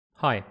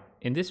Hi,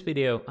 in this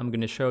video I'm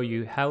going to show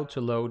you how to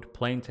load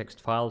plain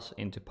text files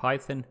into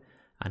Python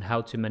and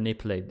how to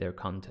manipulate their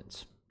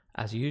contents.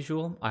 As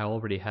usual, I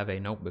already have a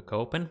notebook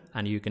open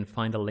and you can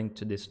find a link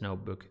to this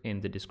notebook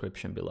in the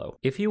description below.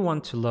 If you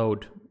want to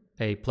load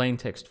a plain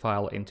text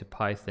file into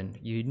Python,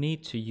 you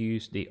need to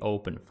use the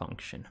open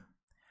function.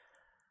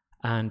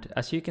 And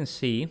as you can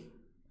see,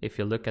 if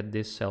you look at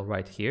this cell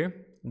right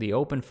here, the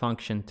open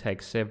function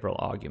takes several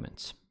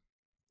arguments.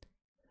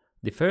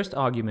 The first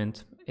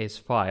argument is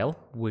file,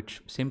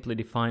 which simply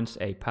defines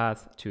a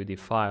path to the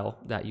file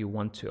that you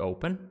want to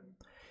open,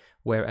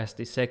 whereas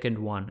the second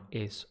one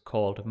is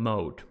called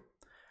mode.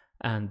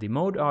 And the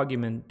mode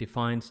argument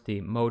defines the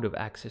mode of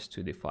access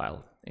to the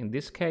file. In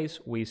this case,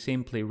 we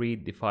simply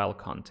read the file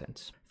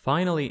contents.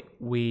 Finally,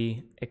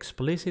 we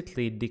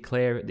explicitly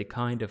declare the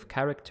kind of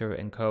character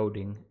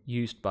encoding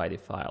used by the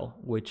file,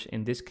 which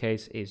in this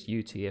case is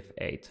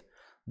UTF-8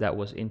 that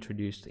was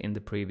introduced in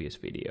the previous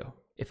video.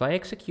 If I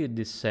execute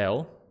this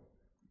cell,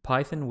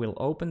 Python will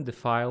open the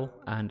file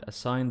and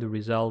assign the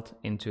result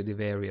into the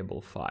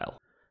variable file.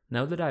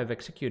 Now that I've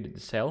executed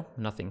the cell,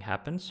 nothing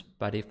happens,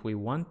 but if we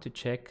want to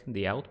check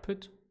the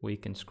output, we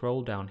can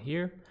scroll down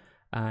here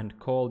and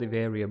call the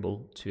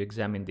variable to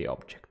examine the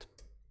object.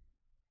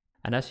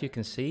 And as you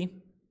can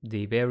see,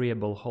 the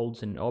variable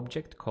holds an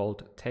object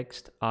called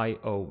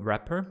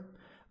text.io_wrapper.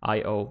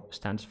 IO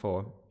stands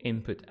for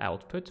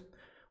input/output,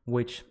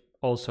 which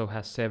also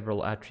has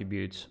several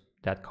attributes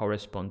that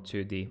correspond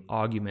to the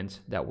arguments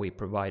that we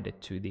provided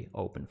to the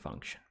open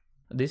function.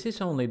 This is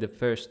only the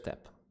first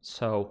step.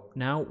 So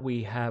now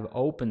we have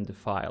opened the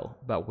file,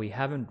 but we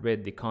haven't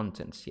read the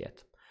contents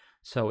yet.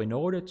 So in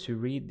order to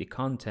read the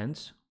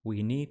contents,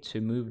 we need to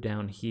move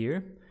down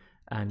here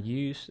and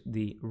use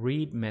the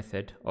read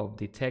method of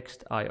the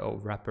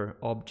text.io_wrapper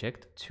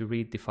object to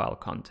read the file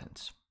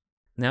contents.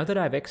 Now that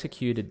I've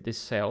executed this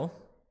cell,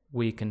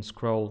 we can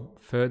scroll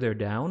further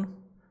down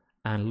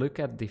and look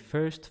at the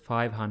first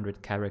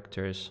 500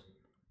 characters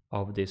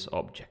of this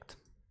object.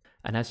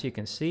 And as you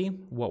can see,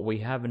 what we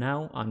have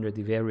now under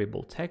the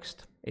variable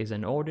text is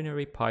an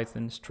ordinary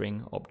Python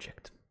string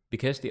object.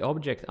 Because the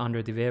object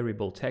under the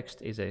variable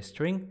text is a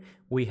string,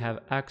 we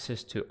have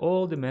access to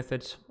all the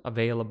methods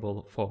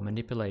available for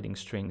manipulating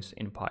strings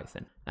in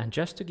Python. And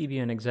just to give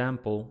you an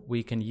example,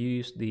 we can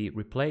use the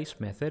replace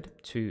method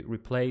to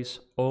replace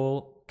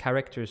all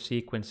character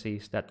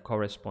sequences that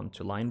correspond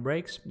to line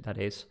breaks, that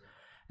is,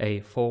 a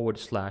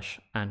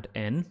 / and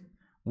n,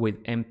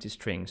 with empty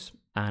strings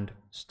and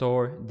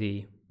store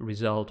the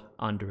result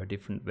under a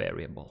different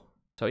variable.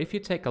 So if you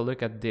take a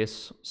look at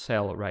this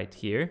cell right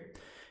here,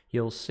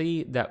 you'll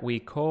see that we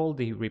call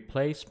the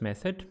replace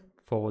method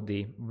for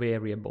the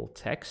variable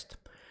text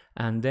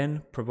and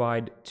then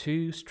provide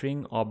two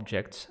string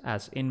objects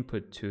as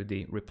input to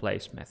the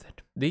replace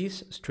method.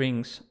 These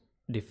strings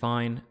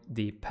define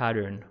the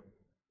pattern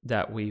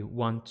that we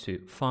want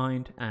to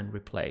find and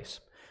replace.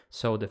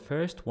 So the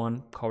first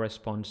one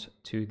corresponds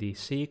to the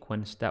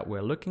sequence that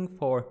we're looking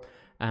for,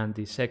 and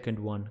the second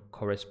one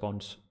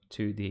corresponds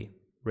to the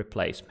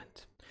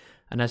replacement.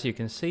 And as you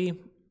can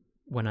see,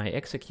 when I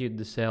execute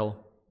the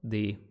cell,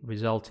 the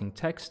resulting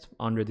text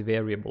under the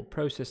variable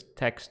process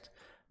text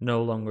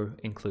no longer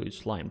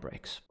includes line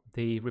breaks.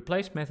 The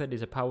replace method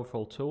is a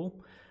powerful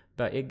tool,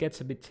 but it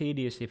gets a bit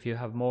tedious if you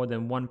have more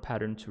than one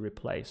pattern to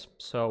replace.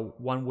 So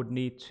one would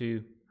need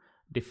to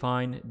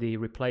define the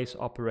replace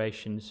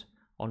operations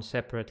on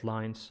separate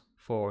lines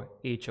for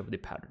each of the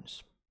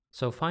patterns.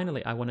 So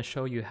finally, I want to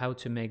show you how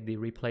to make the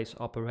replace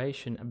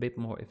operation a bit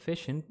more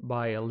efficient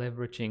by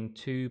leveraging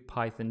two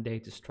Python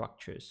data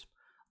structures,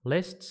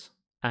 lists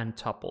and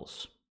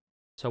tuples.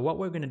 So what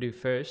we're going to do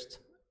first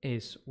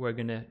is we're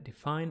going to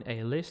define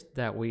a list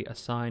that we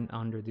assign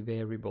under the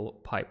variable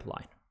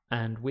pipeline.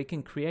 And we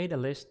can create a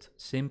list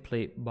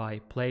simply by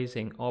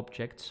placing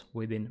objects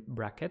within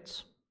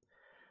brackets.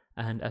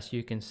 And as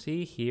you can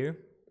see here,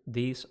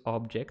 these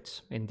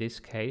objects, in this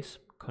case,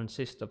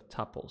 consist of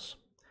tuples.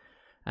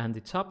 And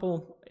the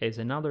tuple is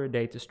another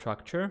data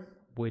structure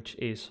which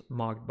is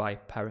marked by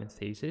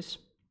parentheses.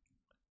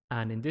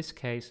 And in this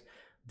case,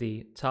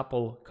 the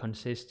tuple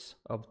consists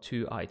of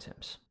two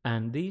items.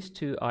 And these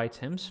two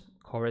items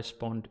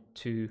correspond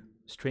to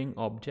string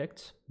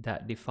objects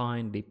that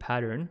define the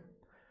pattern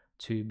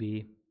to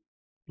be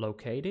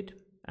located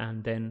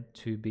and then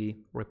to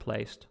be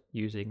replaced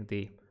using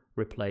the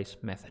replace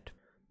method.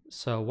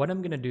 So what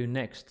I'm going to do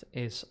next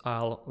is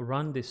I'll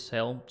run this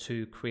cell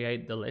to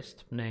create the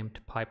list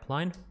named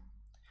pipeline,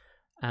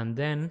 and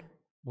then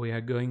we are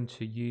going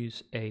to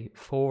use a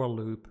for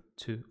loop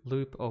to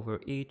loop over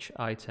each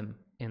item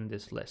in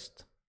this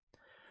list.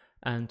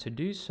 And to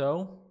do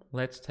so,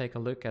 let's take a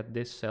look at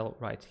this cell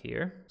right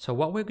here. So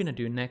what we're going to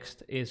do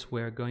next is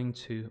we're going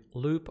to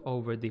loop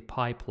over the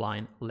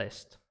pipeline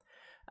list.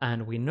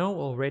 And we know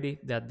already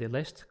that the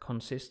list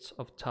consists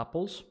of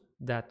tuples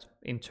that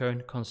in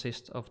turn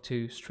consists of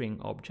two string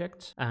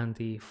objects, and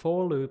the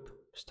for loop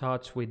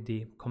starts with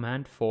the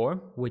command for,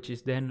 which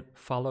is then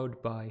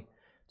followed by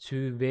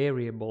two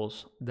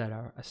variables that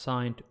are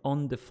assigned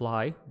on the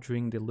fly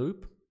during the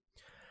loop,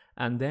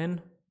 and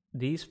then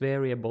these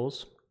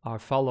variables are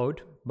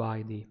followed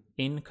by the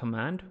in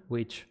command,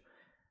 which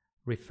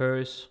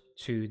refers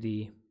to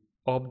the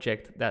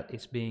object that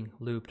is being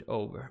looped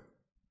over.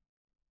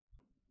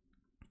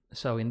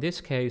 So in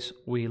this case,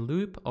 we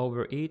loop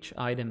over each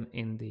item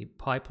in the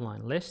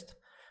pipeline list.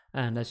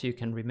 And as you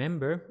can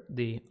remember,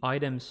 the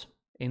items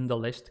in the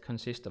list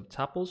consist of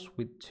tuples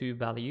with 2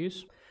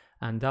 values,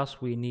 and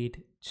thus we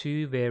need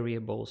 2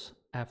 variables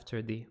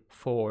after the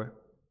for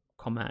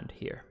command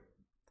here.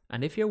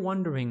 And if you're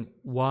wondering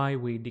why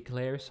we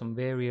declare some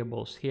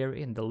variables here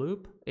in the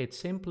loop, it's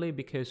simply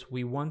because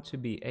we want to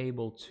be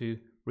able to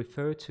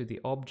refer to the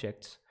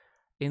objects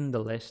in the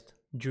list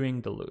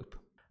during the loop.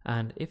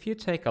 And if you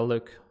take a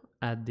look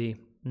at the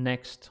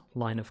next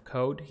line of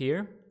code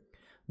here,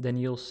 then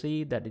you'll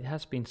see that it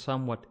has been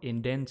somewhat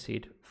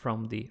indented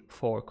from the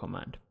for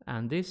command.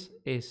 And this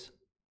is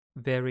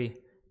very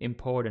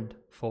important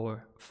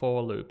for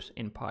loops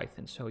in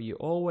Python. So you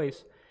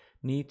always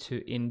need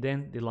to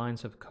indent the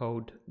lines of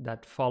code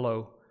that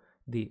follow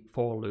the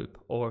for loop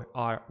or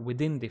are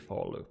within the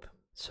for loop.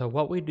 So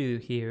what we do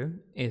here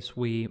is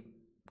we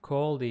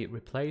call the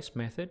replace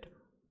method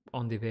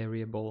on the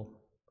variable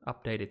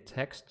updated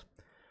text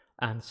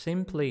and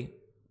simply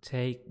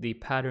take the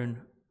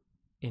pattern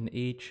in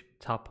each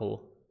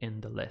tuple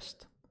in the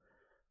list,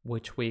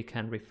 which we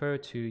can refer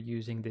to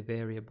using the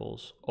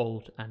variables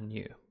old and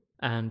new.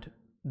 And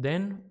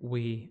then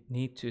we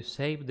need to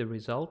save the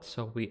result,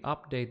 so we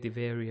update the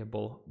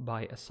variable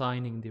by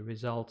assigning the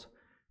result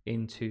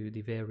into the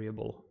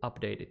variable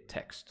updated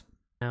text.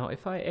 Now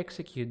if I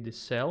execute this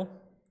cell,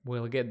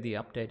 we'll get the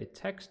updated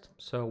text.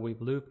 So we've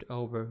looped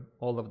over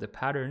all of the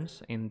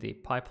patterns in the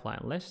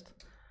pipeline list,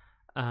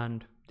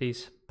 and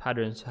these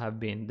patterns have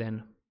been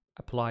then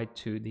applied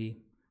to the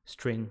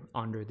string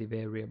under the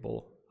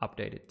variable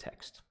updated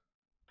text.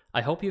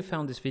 I hope you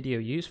found this video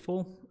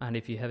useful, and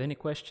if you have any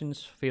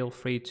questions, feel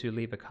free to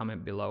leave a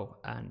comment below,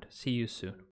 and see you soon.